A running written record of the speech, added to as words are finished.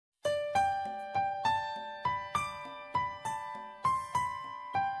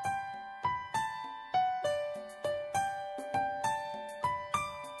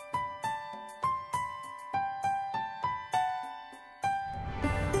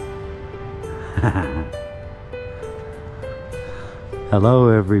Hello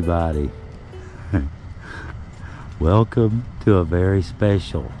everybody. Welcome to a very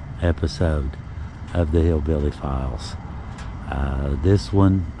special episode of the Hillbillyfiles. This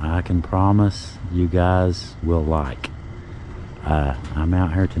one I can promise you guys will like. I'm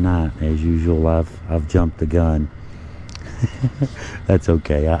out here tonight as usual. I've jumped the gun. That's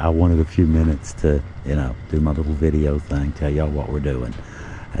okay. I wanted a few minutes to, do my little video thing, tell y'all what we're doing.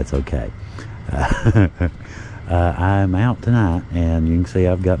 That's okay. I'm out tonight, and you can see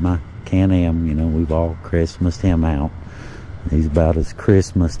I've got my Can-Am. We've all Christmased him out. He's about as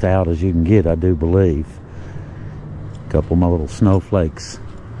Christmased out as you can get, I do believe. A couple of my little snowflakes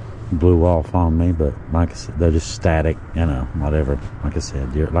blew off on me, but like I said, they're just static, whatever. Like I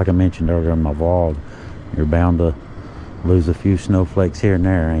said, like I mentioned earlier in my vlog, you're bound to lose a few snowflakes here and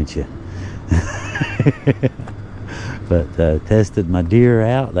there, ain't you? But tested my deer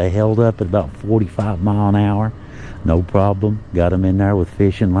out. They held up at about 45 mile an hour, no problem. Got them in there with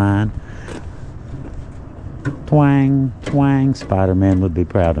fishing line. Twang, twang. Spider-Man would be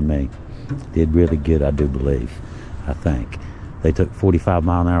proud of me. Did really good, I do believe. I think they took 45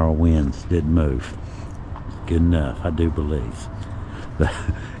 mile an hour winds, didn't move. Good enough, I do believe. But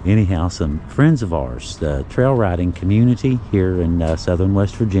anyhow, some friends of ours, the trail riding community here in southern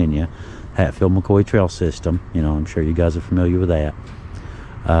West Virginia, Hatfield-McCoy Trail System. I'm sure you guys are familiar with that.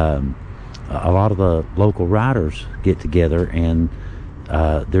 A lot of the local riders get together, and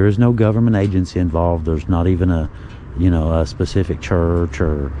there is no government agency involved. There's not even a specific church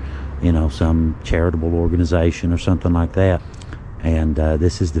or some charitable organization or something like that. And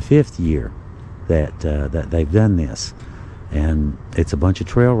this is the 5th year that they've done this. And it's a bunch of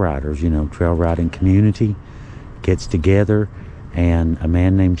trail riders, trail riding community gets together, and a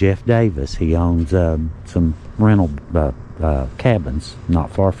man named Jeff Davis, he owns some rental cabins not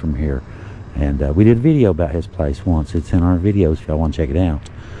far from here. And we did a video about his place once. It's in our videos if y'all want to check it out.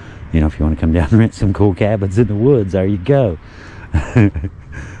 If you want to come down and rent some cool cabins in the woods, there you go.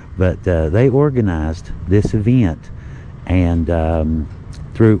 But they organized this event, and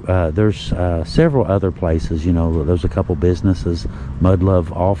there's several other places. There's a couple businesses, Mud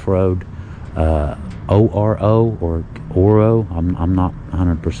Love Off-Road, ORO or Oro. I'm not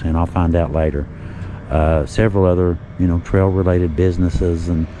 100%. I'll find out later. Several other trail related businesses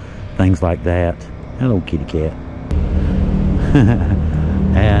and things like that. Hello, kitty cat.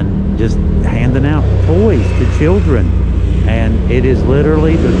 And just handing out toys to children, and it is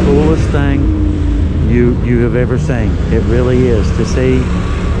literally the coolest thing you have ever seen. It really is, to see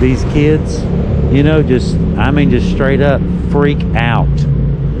these kids, just straight up freak out,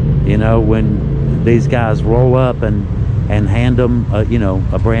 when these guys roll up and hand them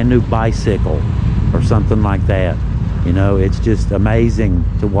a brand new bicycle or something like that. It's just amazing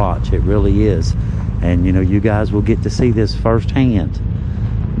to watch. It really is. And you guys will get to see this firsthand.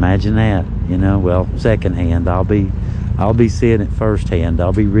 Imagine that. Well, secondhand. I'll be seeing it firsthand.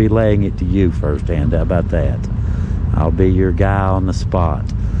 I'll be relaying it to you firsthand. How about that? I'll be your guy on the spot.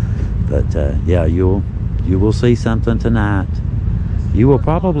 But yeah, you will see something tonight. You will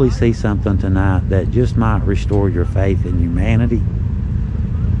probably see something tonight that just might restore your faith in humanity,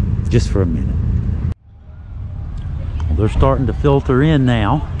 just for a minute. Well, they're starting to filter in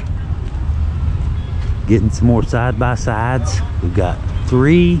now. Getting some more side-by-sides. We've got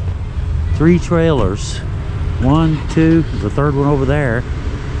three trailers. 1, 2, the third one over there.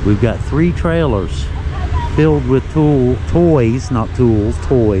 We've got 3 trailers filled with toys, not tools,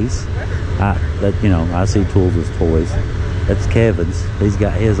 toys. I see tools as toys. That's Kevin's. He's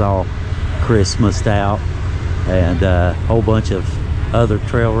got his all Christmased out, and a whole bunch of other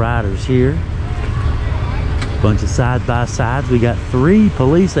trail riders here. Bunch of side-by-sides. We got 3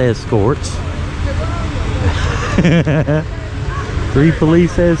 police escorts. 3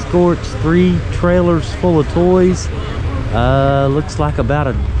 police escorts, 3 trailers full of toys. Looks like about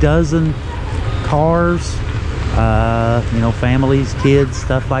a dozen cars. Families, kids,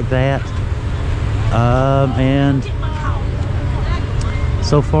 stuff like that. And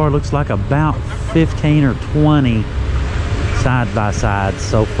so far looks like about 15 or 20 side-by-sides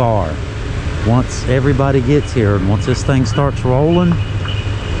so far. Once everybody gets here and once this thing starts rolling,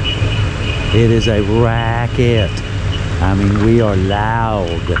 it is a racket. I mean, we are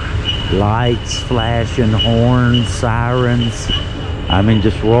loud. Lights flashing, horns, sirens. I mean,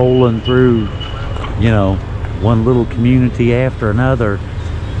 just rolling through, one little community after another,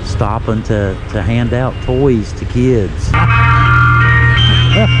 stopping to hand out toys to kids.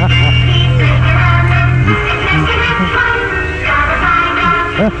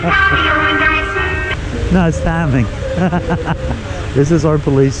 Nice timing. This is our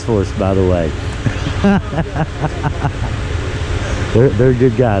police force, by the way. They're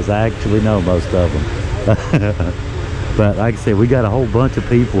good guys. I actually know most of them. But like I said, we got a whole bunch of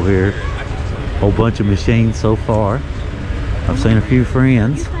people here, whole bunch of machines so far. I've seen a few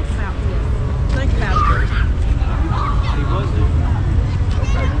friends. Think about it.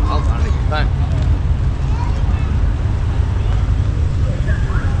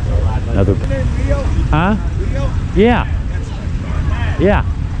 Another. Huh? Yeah. Yeah.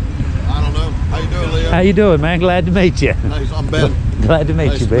 I don't know. How you doing, Leo? How you doing, man? Glad to meet you. Nice. I'm Ben. Glad to meet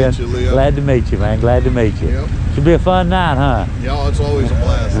Nice you, to Ben. meet you, Leo. Glad to meet you, man. Glad to meet you. Yep. Should be a fun night, huh? Y'all, it's always a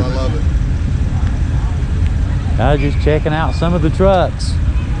blast. I love it. I was just checking out some of the trucks.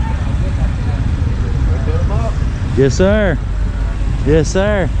 Put them up. Yes, sir. Yes,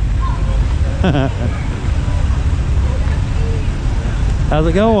 sir. How's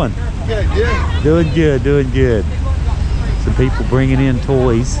it going? Good, yeah. Doing good, doing good. Some people bringing in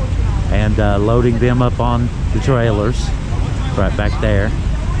toys and loading them up on the trailers right back there.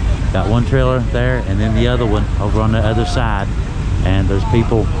 Got one trailer there and then the other one over on the other side. And there's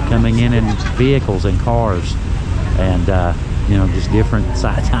people coming in vehicles and cars and you know, just different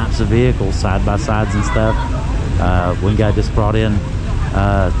types of vehicles, side-by-sides and stuff. One guy just brought in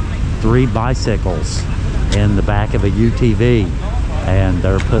 3 bicycles in the back of a UTV, and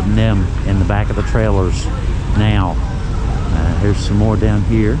they're putting them in the back of the trailers now. Here's some more down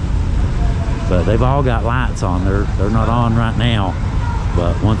here, but they've all got lights on. They're not on right now,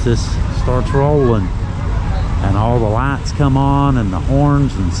 but once this starts rolling and all the lights come on and the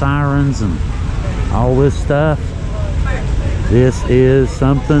horns and sirens and all this stuff, this is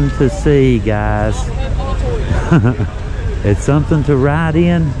something to see, guys. It's something to ride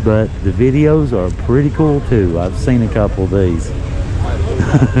in, but the videos are pretty cool too. I've seen a couple of these.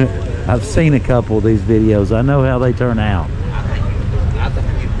 I've seen a couple of these videos. I know how they turn out.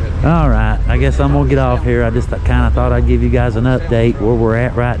 All right, I guess I'm gonna get off here. I just kind of thought I'd give you guys an update where we're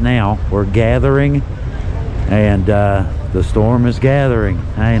at right now. We're gathering, and the storm is gathering,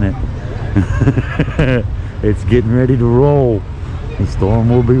 ain't it? It's getting ready to roll. The storm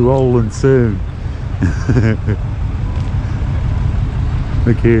will be rolling soon.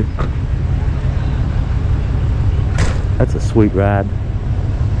 Look here. That's a sweet ride.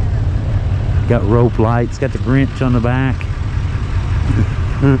 Got rope lights, got the Grinch on the back.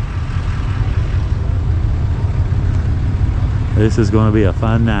 This is going to be a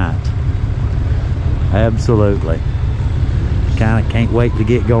fun night. Absolutely. Kind of can't wait to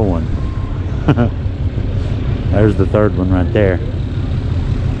get going. There's the third one right there.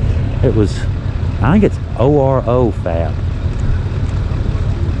 It was, I think it's ORO Fab.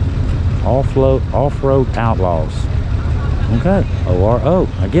 Off-road Outlaws. Okay, ORO,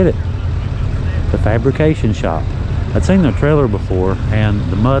 I get it. The fabrication shop. I'd seen their trailer before, and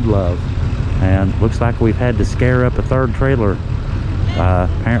the Mud Love, and looks like we've had to scare up a third trailer.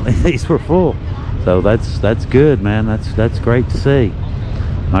 Apparently these were full, so that's good, man. That's great to see.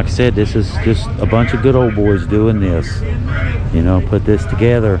 Like I said, this is just a bunch of good old boys doing this, you know, put this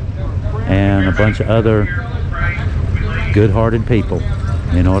together, and a bunch of other good-hearted people,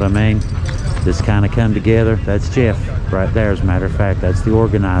 you know what I mean? Just kind of come together. That's Jeff right there, as a matter of fact. That's the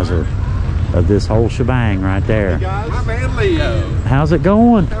organizer of this whole shebang right there. Hey guys, my man Leo. How's it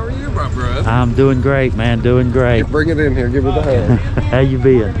going? How are you, my brother? I'm doing great, man, doing great. Bring it in here, give it a hug. How you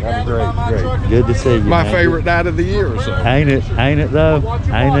been? I'm great, great. Good to see you, My man. favorite night of the year or so. Ain't it though?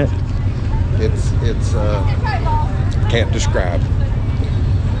 Ain't it? It's can't describe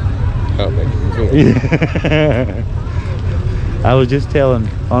how it makes me feel. I was just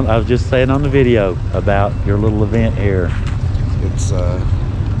saying on the video about your little event here.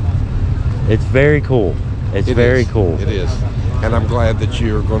 It's very cool. It's very cool. It is. And I'm glad that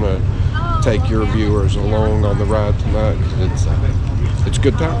you're going to take your viewers along on the ride tonight. It's a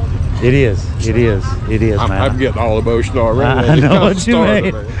good time. It is. It is. It is, man. I'm getting all emotional already. I know what you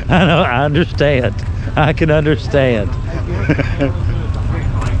mean. I know. I understand. I can understand.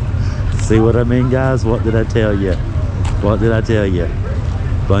 See what I mean, guys? What did I tell you? What did I tell you?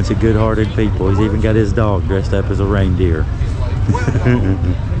 Bunch of good-hearted people. He's even got his dog dressed up as a reindeer.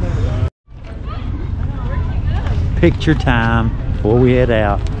 Picture time before we head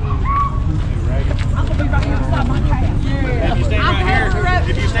out. I'm gonna be right here beside my house.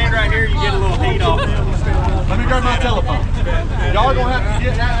 If you stand right here, you get a little heat off them. Let me grab my telephone. Y'all gonna have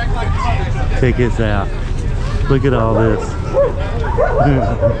to act like you. Check this out. Look at all this.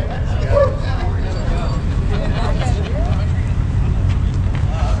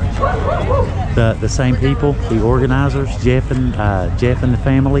 The same people, the organizers, Jeff and the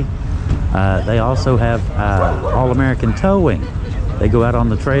family. They also have All-American Towing. They go out on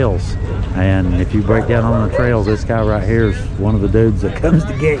the trails And if you break down on the trails, this guy right here is one of the dudes that comes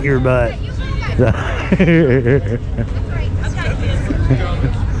to get your butt.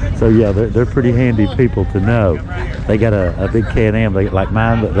 So yeah, they're pretty handy people to know. They got a big Can-Am, like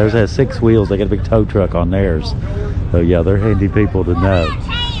mine, but theirs has 6 wheels. They got a big tow truck on theirs. So yeah, they're handy people to know.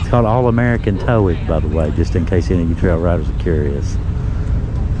 It's called All American Towing, by the way, just in case any of you trail riders are curious.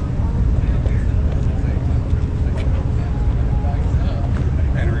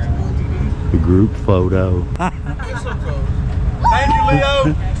 The group photo. Thank you,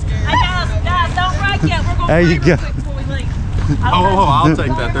 Leo. Guys, don't break yet. We're going There you go. before we leave. Oh, I'll take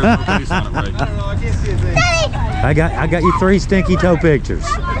that. There's no case on it, right? I got you 3 stinky toe pictures.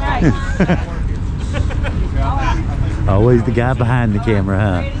 Always the guy behind the camera,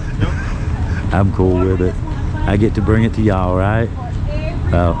 huh? I'm cool with it. I get to bring it to y'all, right?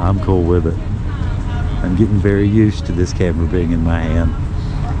 Oh, I'm cool with it. I'm getting very used to this camera being in my hand.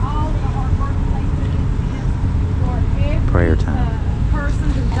 Prayer time. Person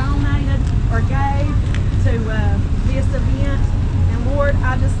who donated or gave to this event, and Lord,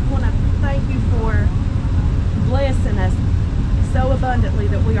 I just want to thank you for blessing us so abundantly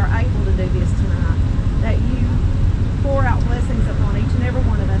that we are able to do this tonight. That you pour out blessings upon each and every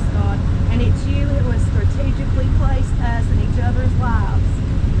one of us, God, and it's you who has strategically placed us in each other's lives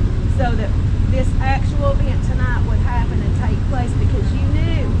so that this actual event tonight would happen and take place, because you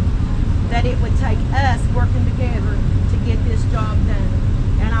knew that it would take us working together to get this job done.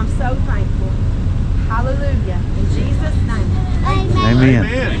 And I'm so thankful. Hallelujah. In Jesus' name. Amen.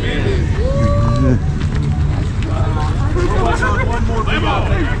 One more play ball.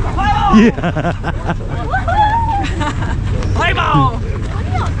 Yeah. Play ball!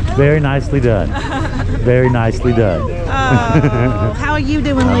 Very nicely done. Very nicely done. Oh, how are you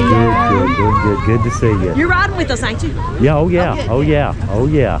doing, Leo? Good, doing good. Good to see you. You're riding with us, ain't you? Yeah, oh yeah, Okay. oh yeah, oh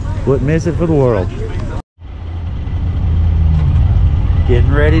yeah. Wouldn't miss it for the world.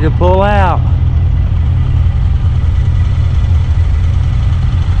 Getting ready to pull out.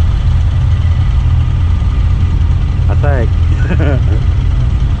 I think.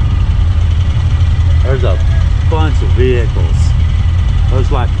 There's a bunch of vehicles.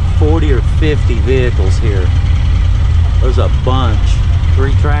 There's like 40 or 50 vehicles here. There's a bunch.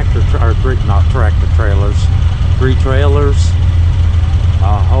 3 tractor, or 3, not tractor trailers, 3 trailers,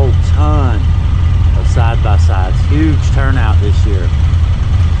 a whole ton of side-by-sides. Huge turnout this year.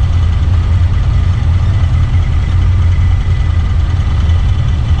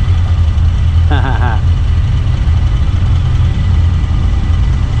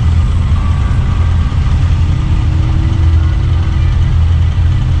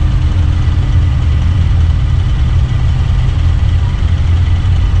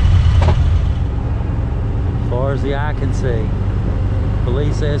 As the eye can see.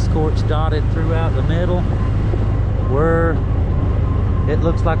 Police escorts dotted throughout the middle. It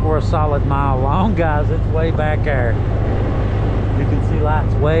looks like we're a solid mile long, guys. It's way back there. You can see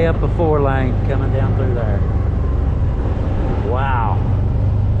lights way up the 4 lane coming down through there. Wow.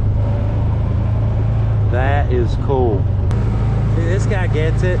 That is cool. See, this guy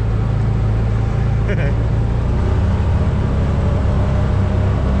gets it.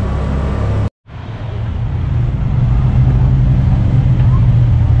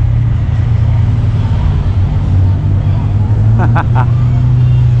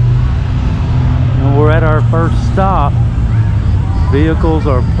 And we're at our first stop. Vehicles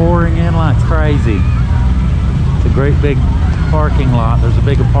are pouring in like crazy. It's a great big parking lot. There's a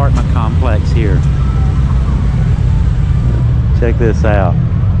big apartment complex here. Check this out.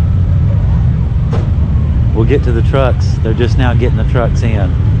 We'll get to the trucks. They're just now getting the trucks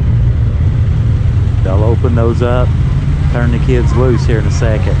in. They'll open those up, turn the kids loose here in a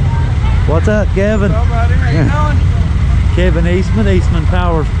second. What's up, Kevin? Hello, buddy. How you doing? Kevin Eastman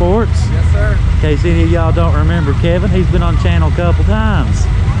Power Sports. Yes, sir. In case any of y'all don't remember Kevin, he's been on channel a couple times.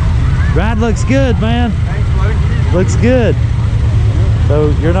 Ride looks good, man. Thanks, buddy. Looks good.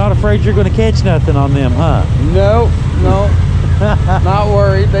 So you're not afraid you're going to catch nothing on them, huh? No, not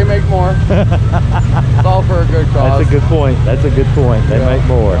worried. They make more. It's all for a good cause. That's a good point. That's a good point. They Yeah. make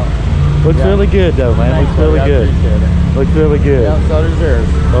more. Looks Yeah. really good, though, man. Thanks, Looks really buddy. I good. appreciate it. Looks really good. Yeah, so does yours.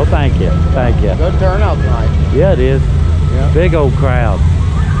 Well, thank you. Thank you. Good turnout tonight. Yeah, it is. Yeah. Big old crowd.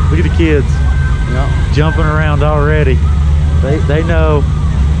 Look at the kids Yeah, jumping around already. They know.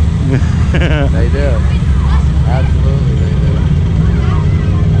 they do. Absolutely, they do.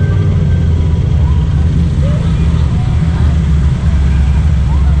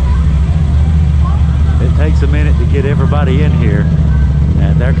 It takes a minute to get everybody in here.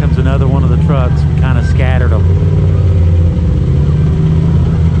 And there comes another one of the trucks. We kind of scattered them.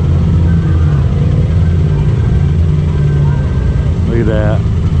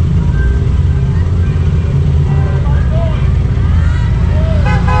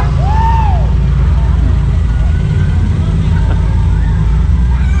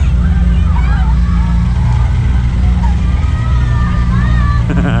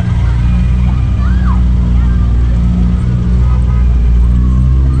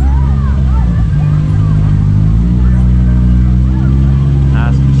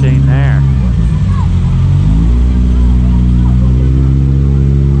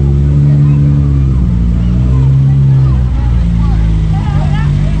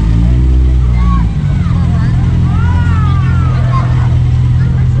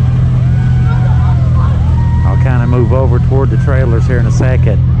 move over toward the trailers here in a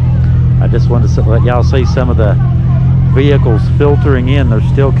second. I just wanted to let y'all see some of the vehicles filtering in. They're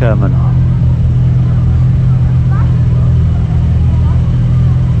still coming.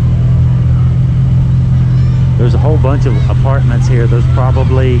 There's a whole bunch of apartments here. There's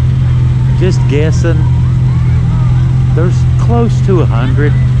probably, just guessing, there's close to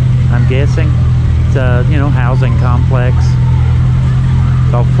 100, I'm guessing. It's a, you know, housing complex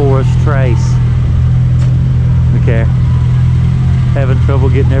called Forest Trace. Okay. Having trouble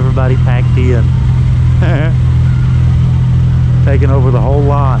getting everybody packed in. Taking over the whole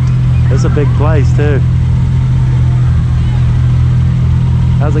lot. It's a big place too.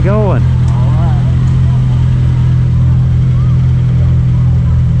 How's it going?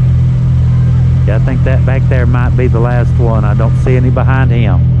 Yeah, I think that back there might be the last one. I don't see any behind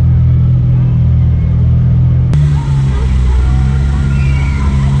him.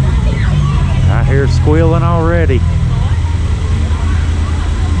 I hear squealing already.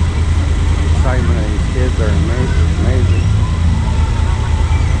 Excitement of these kids are amazing.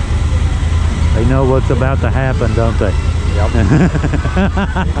 They know what's about to happen, don't they? Yep. They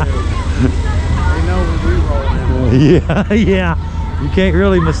know when we roll in. Yeah, yeah. You can't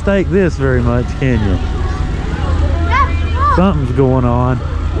really mistake this very much, can you? Something's going on.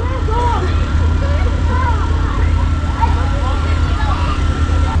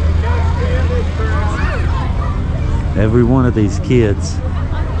 Every one of these kids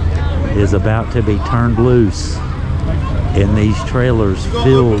is about to be turned loose in these trailers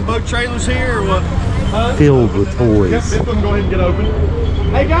filled trailers here or what? filled with toys. This one, go ahead and get open.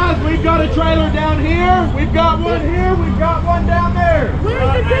 Hey guys, we've got a trailer down here. We've got one here. We've got one down there. Where's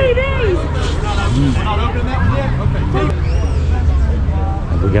the TVs? We're not opening that one yet? Okay.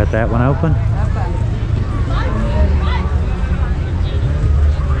 Have we got that one open?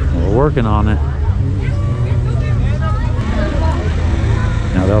 We're working on it.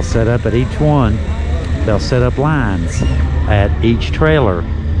 Now they'll set up at each one. They'll set up lines at each trailer.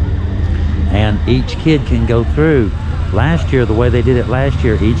 And each kid can go through. Last year, the way they did it last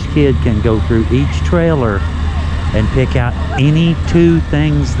year, each kid can go through each trailer and pick out any 2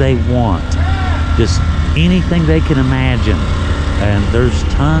 things they want. Just anything they can imagine. And there's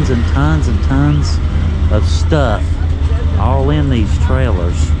tons and tons and tons of stuff all in these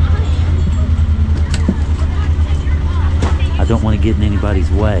trailers. I don't want to get in anybody's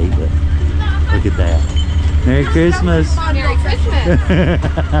way, but look at that. Merry Christmas. Merry Christmas.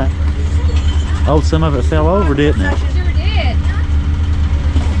 Oh, some of it fell over, didn't it? Sure did.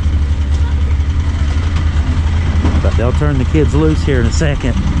 But they'll turn the kids loose here in a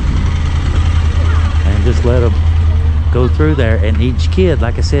second and just let them go through there. And each kid,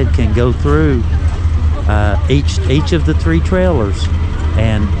 like I said, can go through each of the 3 trailers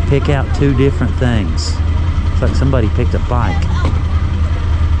and pick out 2 different things. It's like somebody picked a bike.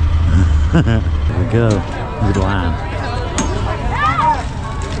 There we go. Here's the line.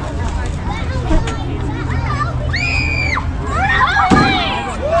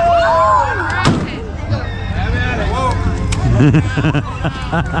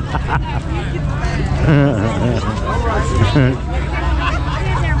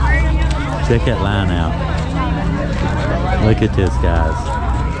 Check that line out. Look at this, guys.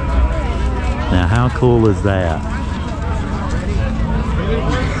 Now, how cool is that?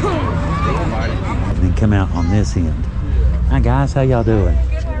 And then come out on this end. Hi, guys. How y'all doing?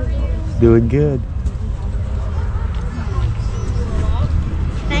 Doing good.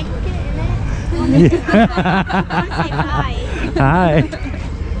 Hi.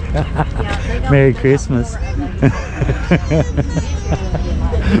 Merry Christmas.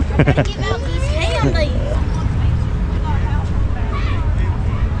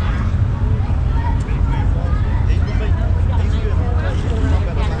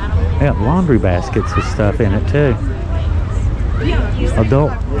 They have laundry baskets with stuff in it too.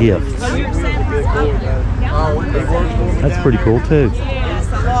 Adult gifts. That's pretty cool too. Yes,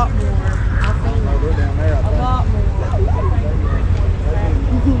 a lot more. A lot more.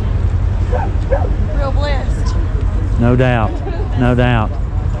 Real blessed. No doubt. No doubt.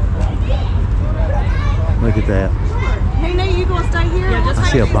 Look at that. Hey, no, you gonna stay here? Yeah, I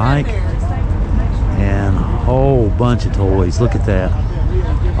see a bike and a whole bunch of toys. Look at that.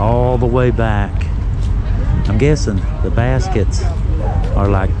 All the way back. I'm guessing the baskets are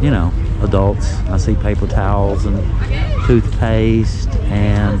like, you know, adults. I see paper towels and toothpaste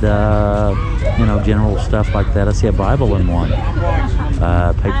and, you know, general stuff like that. I see a Bible in one.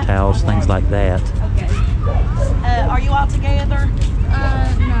 Paper towels, things like that. Are you all together? No.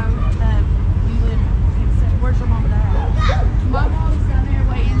 Where's your mom and dad? My mom's down there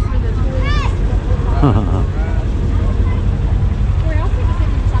waiting for the toys.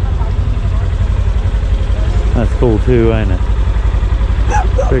 cool too, ain't it?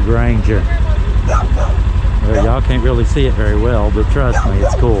 Big Ranger. Well, y'all can't really see it very well, but trust me,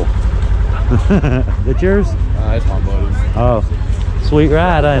 it's cool. That yours? That's my buddy's. Oh, sweet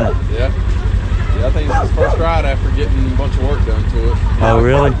ride, ain't it? Yeah. Yeah, I think it's his first ride after getting a bunch of work done to it. Oh,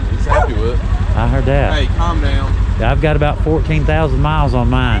 really? He's happy with it. I heard that. Hey, calm down. Yeah, I've got about 14,000 miles on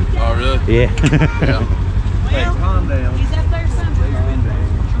mine. Oh, really? Yeah. Yeah. Hey, calm down. He's up there somewhere.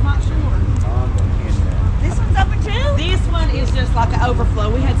 I'm not sure. This one's open too? This one is just like an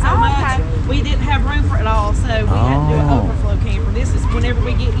overflow. We had so much, we didn't have room for it all, so we had to do an overflow camper. This is whenever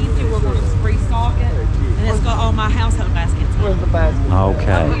we get empty, we're going to restock it, and it's got all my household baskets. Where's the basket?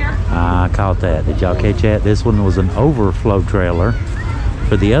 Okay. I caught that. Did y'all catch that? This one was an overflow trailer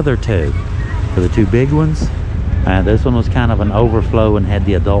for the other two, for the two big ones. This one was kind of an overflow and had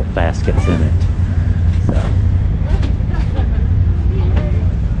the adult baskets in it. So.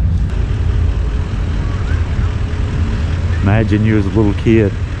 Imagine you as a little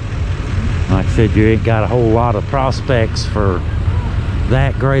kid. Like I said, you ain't got a whole lot of prospects for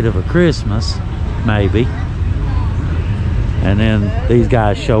that great of a Christmas, maybe. And then these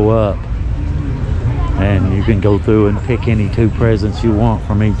guys show up and you can go through and pick any two presents you want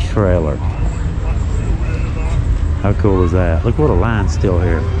from each trailer. How cool is that? Look what a line's still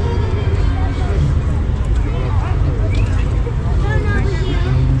here.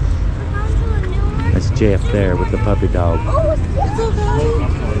 That's Jeff there with the puppy dog. Oh, it's okay.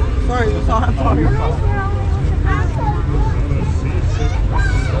 Sorry.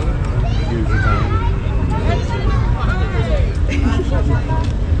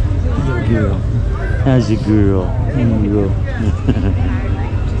 Girl. How's your girl?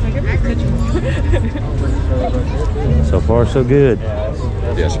 So far, so good.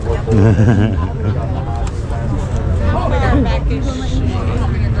 Yes.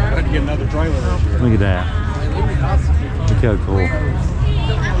 Had to get another trailer this year. Look at that. Look how cool.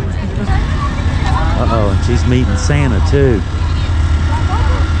 Uh-oh, and she's meeting Santa too.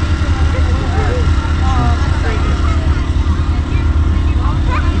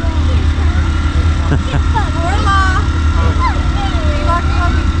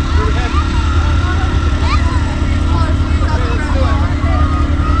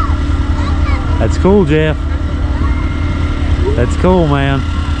 That's cool, Jeff. That's cool, man.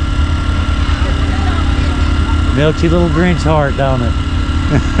 Melts your little Grinch heart, don't it?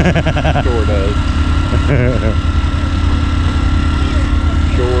 Sure does.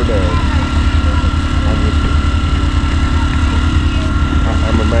 Sure does.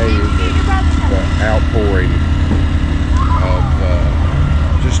 I'm amazed at the outpouring of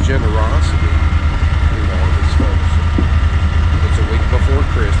just generosity. You know, these folks. It's a week before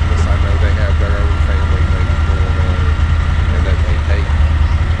Christmas. I know they have their own family things going on, and that they take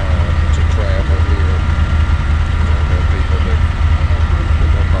to travel here. There are people that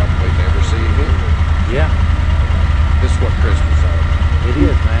they'll probably never see again. Yeah. This is what Christmas is. It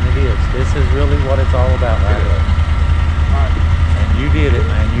is, man, it is. This is really what it's all about right here. And you did it,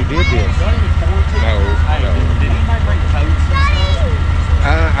 man. You did this. No. Did anybody bring coats and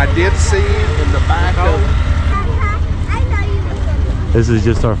stuff? I did see in the back of. This is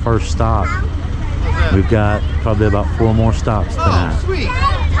just our first stop. We've got probably about 4 more stops tonight. Sweet.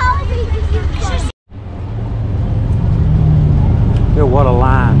 Here, what a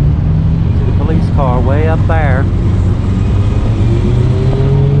line. See the police car way up there.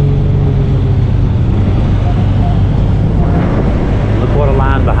 Look what a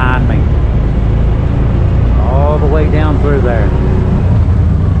line behind me. All the way down through there.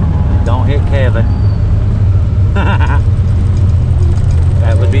 Don't hit Kevin.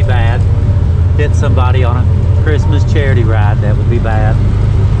 That would be bad. Hit somebody on a Christmas charity ride, that would be bad.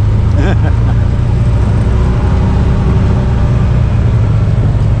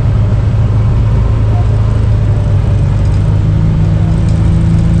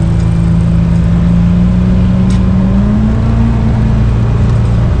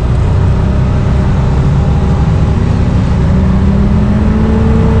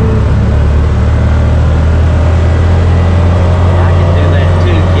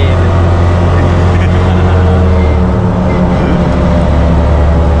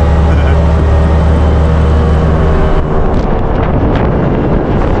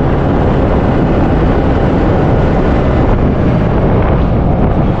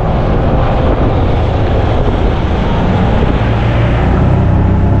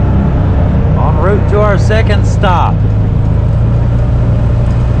 Our second stop.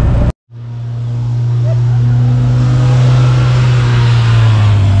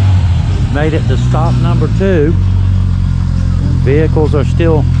 Made it to stop number 2. Vehicles are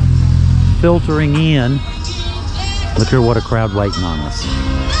still filtering in. Look here, what a crowd waiting on us.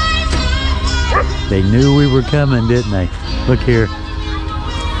 They knew we were coming, didn't they? Look here.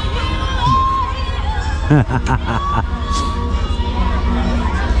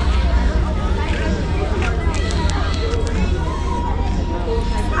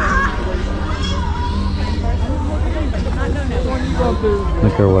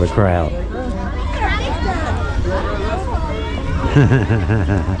 Look here, what a crowd.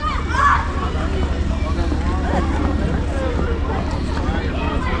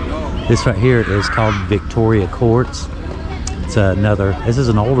 This right here is called Victoria Courts. It's this is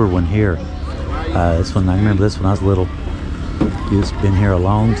an older one here. This one, I remember this when I was little. It's been here a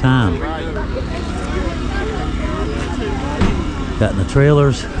long time. Got in the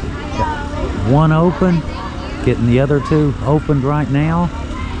trailers, got one open, getting the other two opened right now.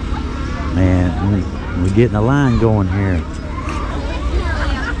 Man, we're getting a line going here.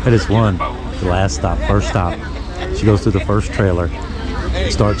 That is one, the last stop, first stop. She goes through the first trailer,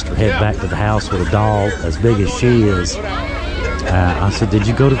 starts to head back to the house with a doll as big as she is. I said, did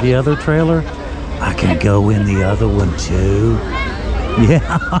you go to the other trailer? I can go in the other one too.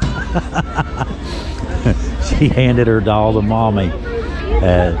 Yeah. She handed her doll to mommy,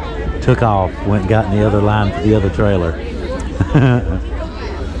 took off, went and got in the other line for the other trailer.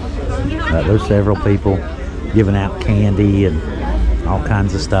 There's several people giving out candy and all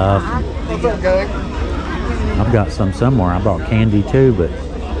kinds of stuff. I've got some somewhere. I brought candy too, but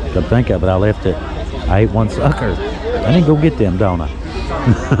to think of it, I left it. I ate one sucker. I need to go get them, don't I?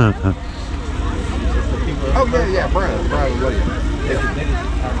 Oh yeah, Brian Williams.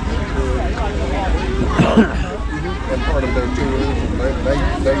 And part of their tours,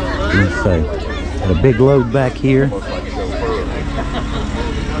 Let's see. Got a big load back here.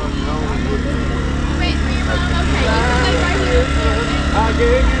 I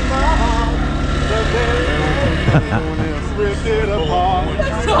gave you my heart, but then ripped it apart.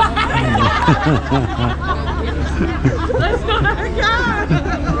 Let's go.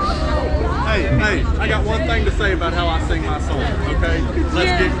 Hey, I got one thing to say about how I sing my song, okay?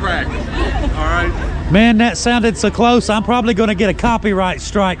 Let's get cracking, all right? Man, that sounded so close. I'm probably going to get a copyright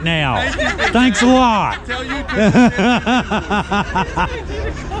strike now. Thanks a lot. Tell you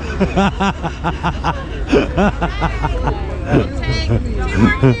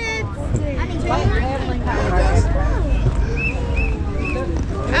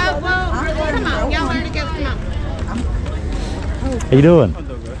Come on, y'all learn to go. Come on. How you doing?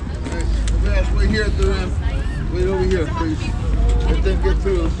 Yes, we're here through them. Wait over here, please. Let them get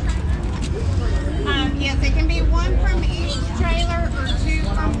through. Yes, it can be one from each trailer or two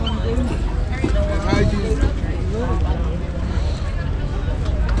from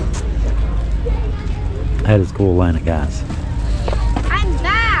That is cool, ain't it, guys? I'm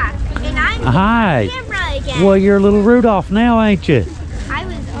back, and I'm Hi. camera again. Well, you're a little Rudolph now, ain't you? I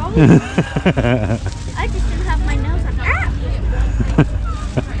was always. I just didn't have my nose on.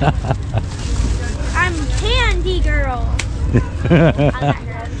 I'm Candy Girl.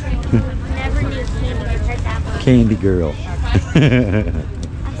 Never knew Candy Girl. Candy Girl.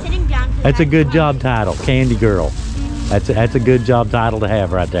 I'm sitting down. That's a good job title, Candy Girl. That's a good job title to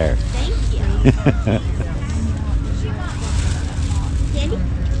have right there. Thank you. Candy?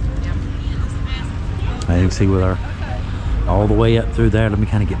 I can see with our all the way up through there. Let me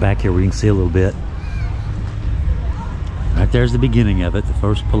kind of get back here where you can see a little bit. Right there's the beginning of it, the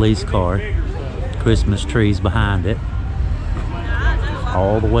first police car. Christmas trees behind it.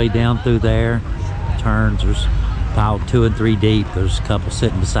 All the way down through there. Turns, there's piled 2 and 3 deep. There's a couple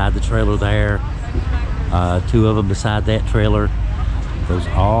sitting beside the trailer there. 2 of them beside that trailer. Goes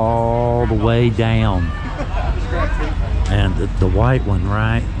all the way down. And the white one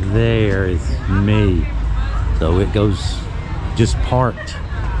right there is me. So it goes just parked.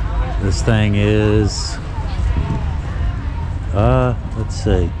 This thing is, let's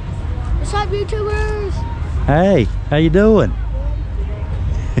see. What's up, YouTubers? Hey, how you doing?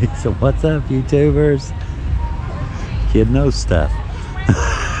 So what's up, YouTubers? Kid knows stuff.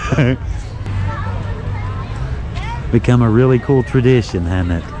 Become a really cool tradition,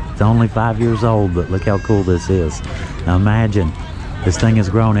 hasn't it? It's only 5 years old, but look how cool this is. Now imagine, this thing has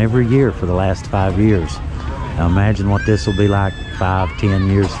grown every year for the last 5 years. Now imagine what this will be like 5, 10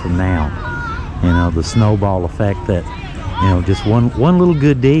 years from now. You know, the snowball effect that, you know, just one little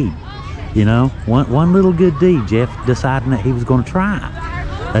good deed. You know, one little good deed. Jeff deciding that he was going to try.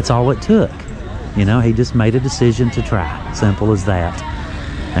 That's all it took. You know, he just made a decision to try. Simple as that.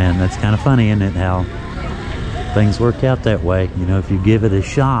 And that's kind of funny, isn't it, how things work out that way. You know, if you give it a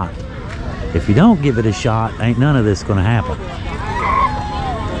shot. If you don't give it a shot, ain't none of this going to happen.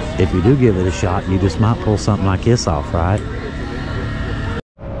 if you do give it a shot, you just might pull something like this off, right?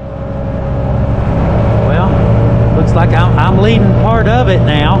 Well, looks like I'm leading part of it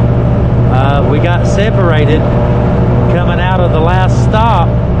now. We got separated coming out of the last stop,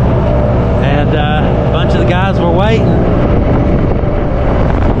 and a bunch of the guys were waiting.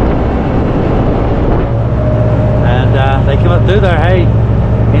 And they come up through there, hey,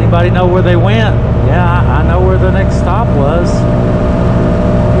 anybody know where they went? Yeah, I know where the next stop was.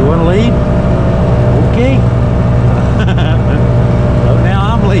 You want to leave? Okay. Oh, now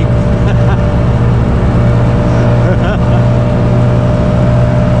I'm leaving.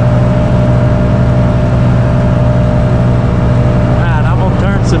 Alright, I'm going to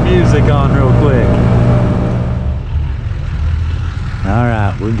turn some music on real quick.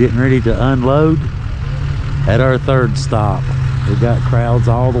 Alright, we're getting ready to unload at our third stop. We've got crowds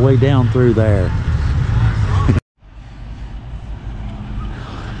all the way down through there.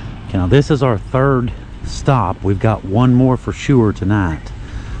 Now this is our third stop. We've got one more for sure tonight.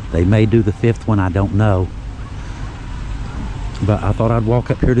 They may do the fifth one, I don't know. But I thought I'd walk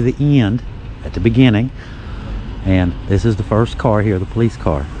up here to the end at the beginning. And this is the first car here, the police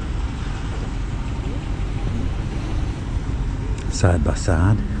car. Side by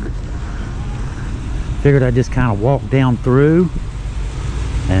side. Figured I'd just kind of walk down through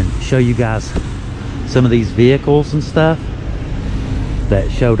and show you guys some of these vehicles and stuff that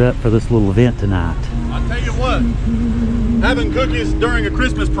showed up for this little event tonight. I'll tell you what, having cookies during a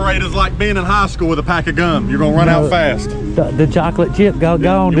Christmas parade is like being in high school with a pack of gum. You're gonna run out fast. The chocolate chip got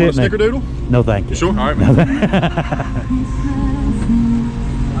gone, didn't it? Snickerdoodle? No, thank you. You sure? All right, man.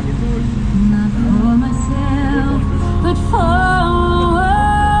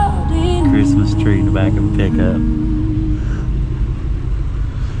 Christmas tree in the back of a pickup.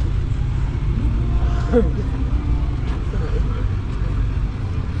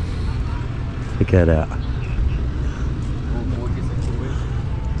 Check that out.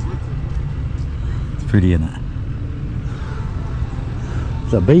 It's pretty, isn't it?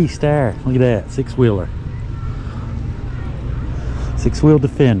 It's a beast there. Look at that, six-wheeler. Six-wheel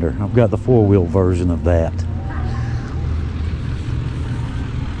Defender. I've got the four-wheel version of that.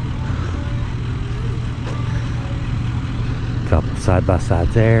 Couple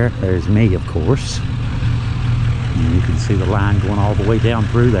side-by-sides there. There's me, of course. And you can see the line going all the way down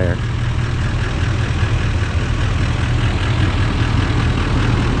through there.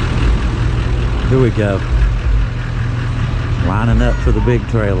 Here we go. Lining up for the big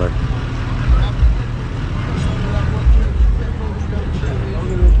trailer.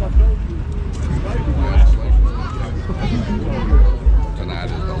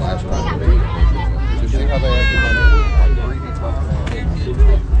 Tonight is the last time to be. Just see how they act.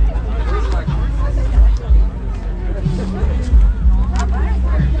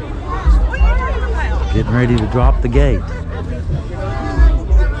 Getting ready to drop the gate.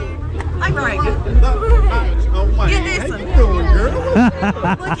 I'm right. Get this one.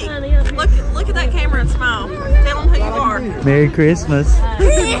 Look at that camera and smile. Tell them who you are. Merry Christmas.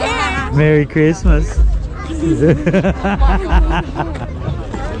 Merry Christmas.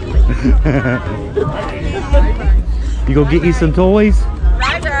 You gonna get you some toys?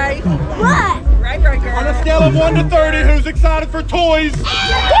 Right. What? Right, girl. On a scale of 1 to 30, who's excited for toys?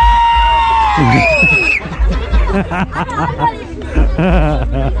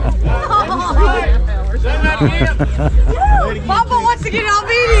 Papa wants to get on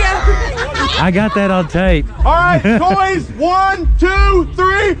video. I got that on tape. All right, toys. 1, 2,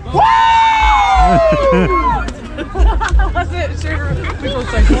 3. Woo! I wasn't sure.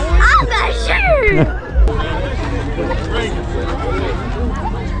 I'm not sure.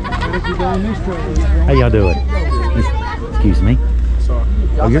 How y'all doing? Excuse me.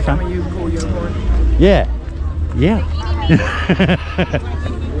 Oh, you're fine. Yeah. Yeah.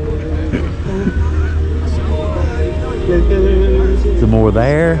 Some more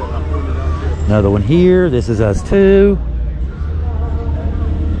there. Another one here. This is us too.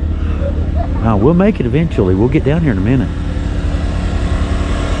 No, we'll make it eventually. We'll get down here in a minute.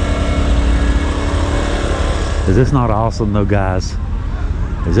 Is this not awesome though, guys?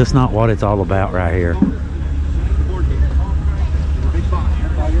 Is this not what it's all about right here?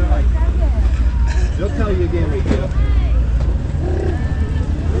 They'll tell you again.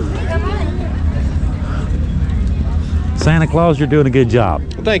 Santa Claus, you're doing a good job.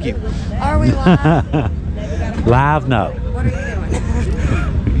 Well, thank you. Are we live? Live? No. What are you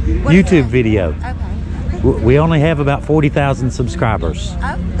doing? YouTube video. Okay. We only have about 40,000 subscribers.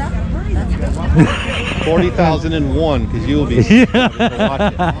 Oh, that's good. 40,001, because you'll be. Yes,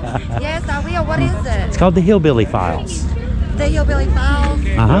 I will. What is it? It's called the Hillbillyfiles. The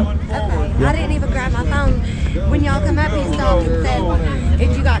Hillbillyfiles? Uh-huh. Okay. I didn't even grab my phone. When y'all come up, he stopped and said,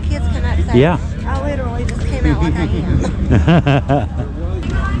 if you got kids, come up. So Yeah. I literally just came out like I am.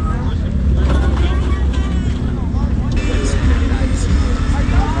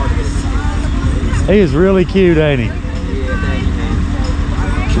 He is really cute, ain't he?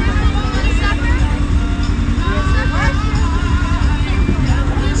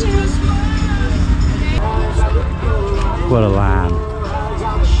 What a line.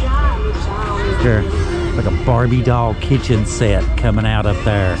 There, like a Barbie doll kitchen set coming out up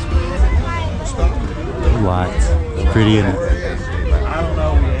there. Lights. Pretty in it.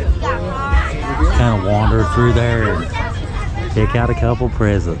 Kind of wander through there and pick out a couple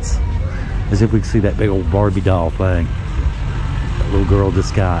presents. As if we could see that big old Barbie doll thing that little girl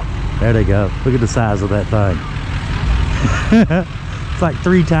just got. There they go. Look at the size of that thing. It's like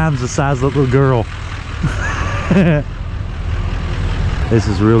 3 times the size of the little girl. This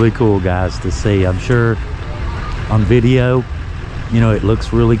is really cool, guys, to see. I'm sure on video, you know, it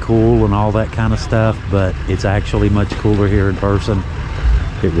looks really cool and all that kind of stuff, but it's actually much cooler here in person.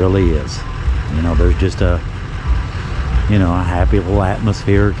 It really is. You know, there's just a, you know, a happy little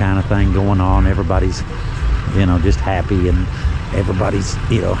atmosphere kind of thing going on. Everybody's, you know, just happy, and everybody's,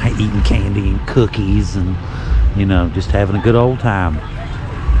 you know, eating candy and cookies and, you know, just having a good old time.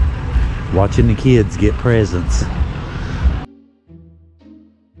 Watching the kids get presents.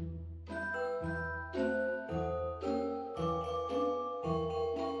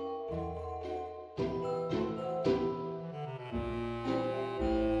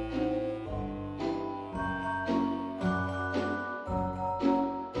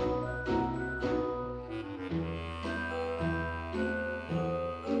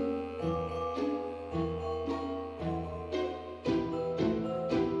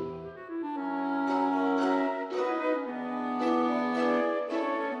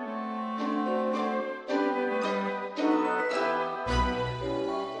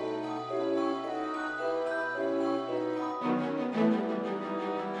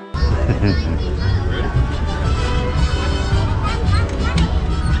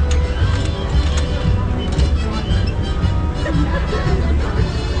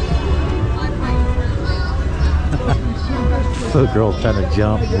 Little girl trying to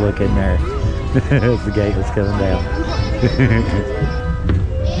jump and look in there as the gate was coming down.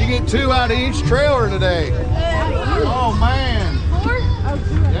 You get 2 out of each trailer today. Oh man. 4?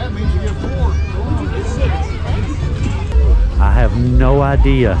 That means you get 4. I have no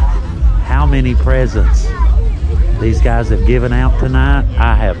idea how many presents these guys have given out tonight.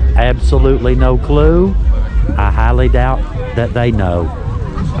 I have absolutely no clue. I highly doubt that they know.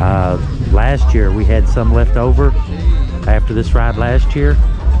 Last year we had some left over after this ride last year,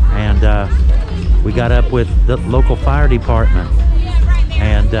 and we got up with the local fire department,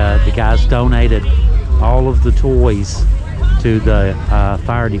 and the guys donated all of the toys to the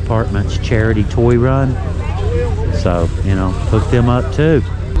fire department's charity toy run. So, you know, hook them up too.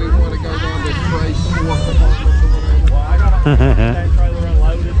 We want to go down to Trace.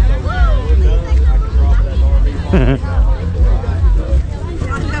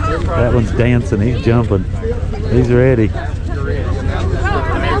 That one's dancing, he's jumping, he's ready.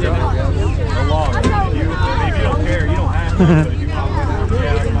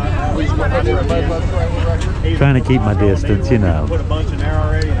 Trying to keep my distance, you know.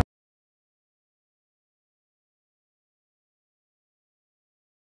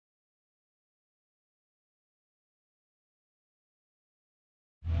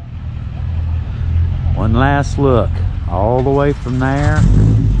 One last look, all the way from there,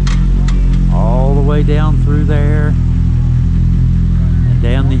 all the way down through there, and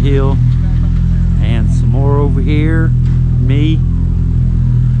down the hill, and some more over here, me,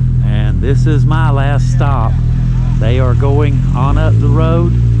 and this is my last stop. They are going on up the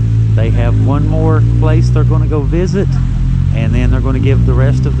road. They have one more place they're going to go visit, and then they're going to give the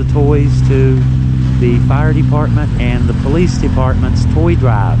rest of the toys to the fire department and the police department's toy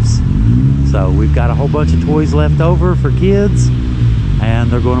drives. So we've got a whole bunch of toys left over for kids, and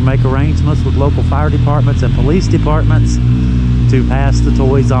they're going to make arrangements with local fire departments and police departments to pass the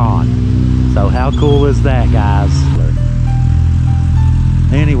toys on. So how cool is that, guys?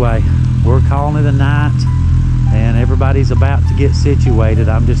 Anyway, we're calling it a night, and everybody's about to get situated.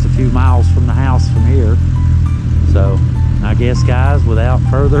 I'm just a few miles from the house from here. So I guess, guys, without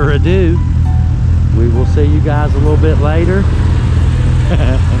further ado, we will see you guys a little bit later.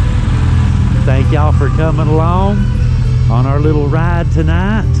 Thank y'all for coming along on our little ride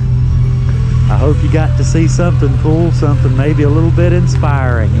tonight. I hope you got to see something cool, something maybe a little bit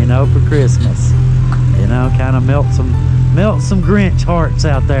inspiring, you know, for Christmas. You know, kind of melt some Melt some Grinch hearts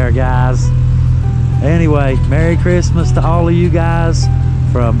out there, guys. Anyway, Merry Christmas to all of you guys,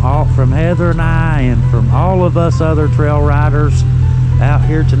 from Heather and I, and from all of us other trail riders out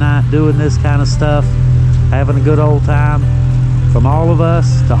here tonight doing this kind of stuff, having a good old time. From all of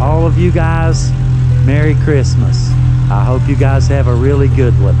us to all of you guys, Merry Christmas. I hope you guys have a really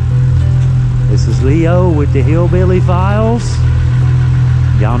good one. This is Leo with the Hillbillyfiles.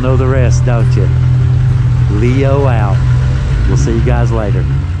 Y'all know the rest, don't you? Leo out. We'll see you guys later.